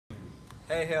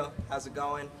Hey, Hill. How's it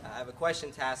going? I have a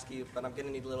question to ask you, but I'm going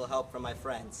to need a little help from my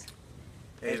friends.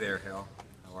 Hey there, Hill.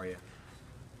 How are you?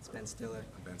 It's Ben Stiller.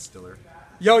 I'm Ben Stiller.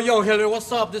 Yo, Hillary,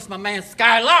 what's up? This is my man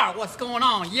Skyler. What's going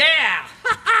on? Yeah!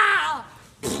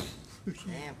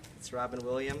 Damn, it's Robin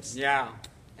Williams. Yeah.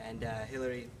 And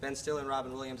Hillary, Ben Stiller and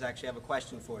Robin Williams actually have a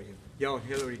question for you. Yo,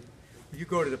 Hillary, will you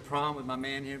go to the prom with my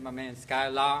man here, my man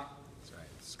Skyler? That's right.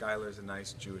 Skyler's a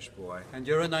nice Jewish boy. And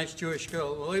you're a nice Jewish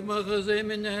girl. Keep kosher.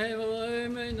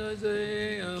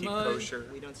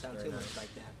 We don't sound too much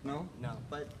like that. No? No,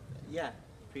 but yeah,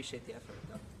 appreciate the effort,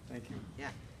 though. Thank you. Yeah.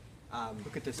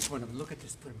 Look at this twin. Look at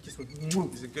this twin. Just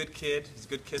move. He's a good kid. He's a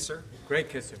good kisser. Great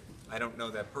kisser. I don't know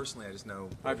that personally. I just know.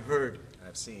 I've heard.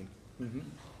 I've seen. Mm-hmm.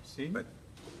 See? But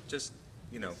just,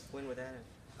 you know. When would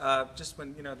that just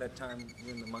when, you know, that time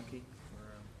you and the monkey.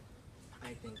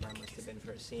 I think that must have been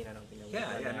for a scene. I don't think it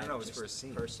was No, it was for a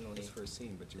scene. Personally. It was for a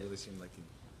scene, but you really seemed like you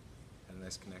had a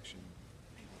nice connection.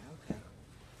 Okay.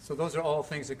 So those are all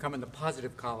things that come in the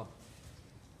positive column.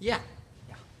 Yeah.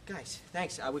 Yeah. Guys,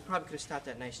 thanks. We probably could have stopped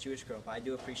that nice Jewish girl, but I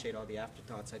do appreciate all the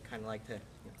afterthoughts. I'd kind of like to.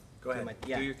 Go ahead. Do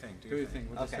your thing. Do your thing.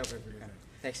 We'll Okay. just help every time.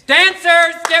 Thanks.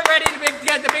 Dancers, get ready to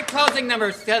get the big closing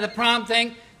numbers. The prom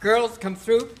thing. Girls, come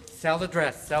through. Sell the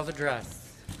dress. Sell the dress.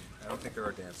 I don't think there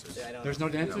are dancers. There's no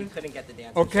dancers? Couldn't get the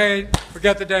dancers. Okay,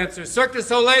 forget the dancers. Cirque du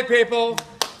Soleil, people.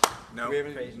 No, We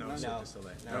haven't- no, no. Cirque du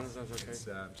Soleil. No. No, that's okay. It's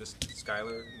just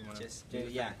Skyler. You wanna Just do,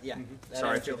 yeah.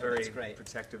 Sorry, I feel very That's great.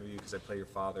 protective of you because I play your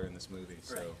father in this movie.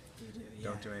 So Right. You do, yeah.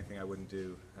 don't do anything I wouldn't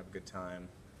do. Have a good time.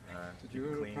 Did keep you it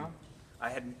go to clean. prom?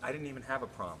 I didn't even have a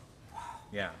prom.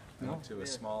 Yeah, I No? went to a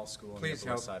small school on Please the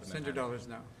help. west side of Send your Manhattan. dollars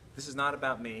now. This is not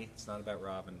about me. It's not about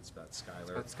Robin. It's about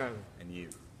Skyler. That's Skyler. And you.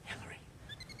 Hillary.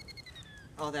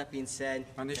 All that being said.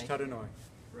 Manish thank you. Tadanoy.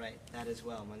 Right, that as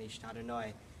well. Manish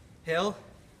Tadanoy. Hill?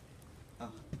 Oh.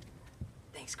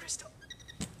 Thanks, Crystal.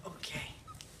 Okay.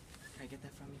 Can I get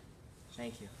that from you?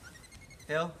 Thank you.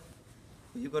 Hill,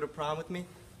 will you go to prom with me?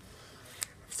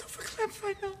 I'm so verklempt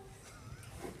right now.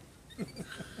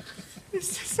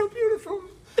 It's just so beautiful.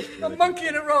 A monkey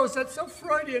in a rose. That's so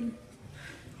Freudian.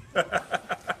 I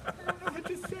don't know what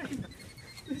to say.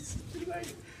 It's too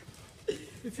late.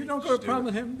 If you don't go to prom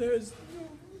with him, there's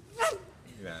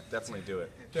Yeah, definitely do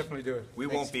it. Definitely do it. We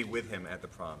won't be with him at the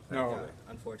prom. No. thankfully.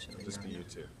 Unfortunately. It'll just no. be you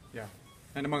two. Yeah.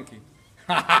 And a monkey.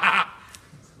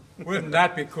 Wouldn't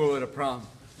that be cool at a prom?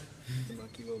 The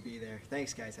monkey will be there.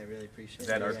 Thanks, guys. I really appreciate Is it.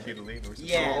 that our cue to leave?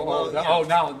 Yeah. Oh, well,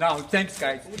 now, thanks,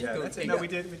 guys. Yeah, that's it. No, we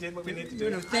did what we need to do.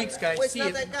 No, thanks, guys. Wait, it's See not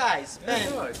you. that guys. Ben,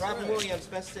 No, it's Robin right. Williams,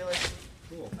 Ben Stiller.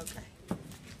 Cool. Okay.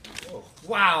 Whoa.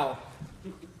 Wow.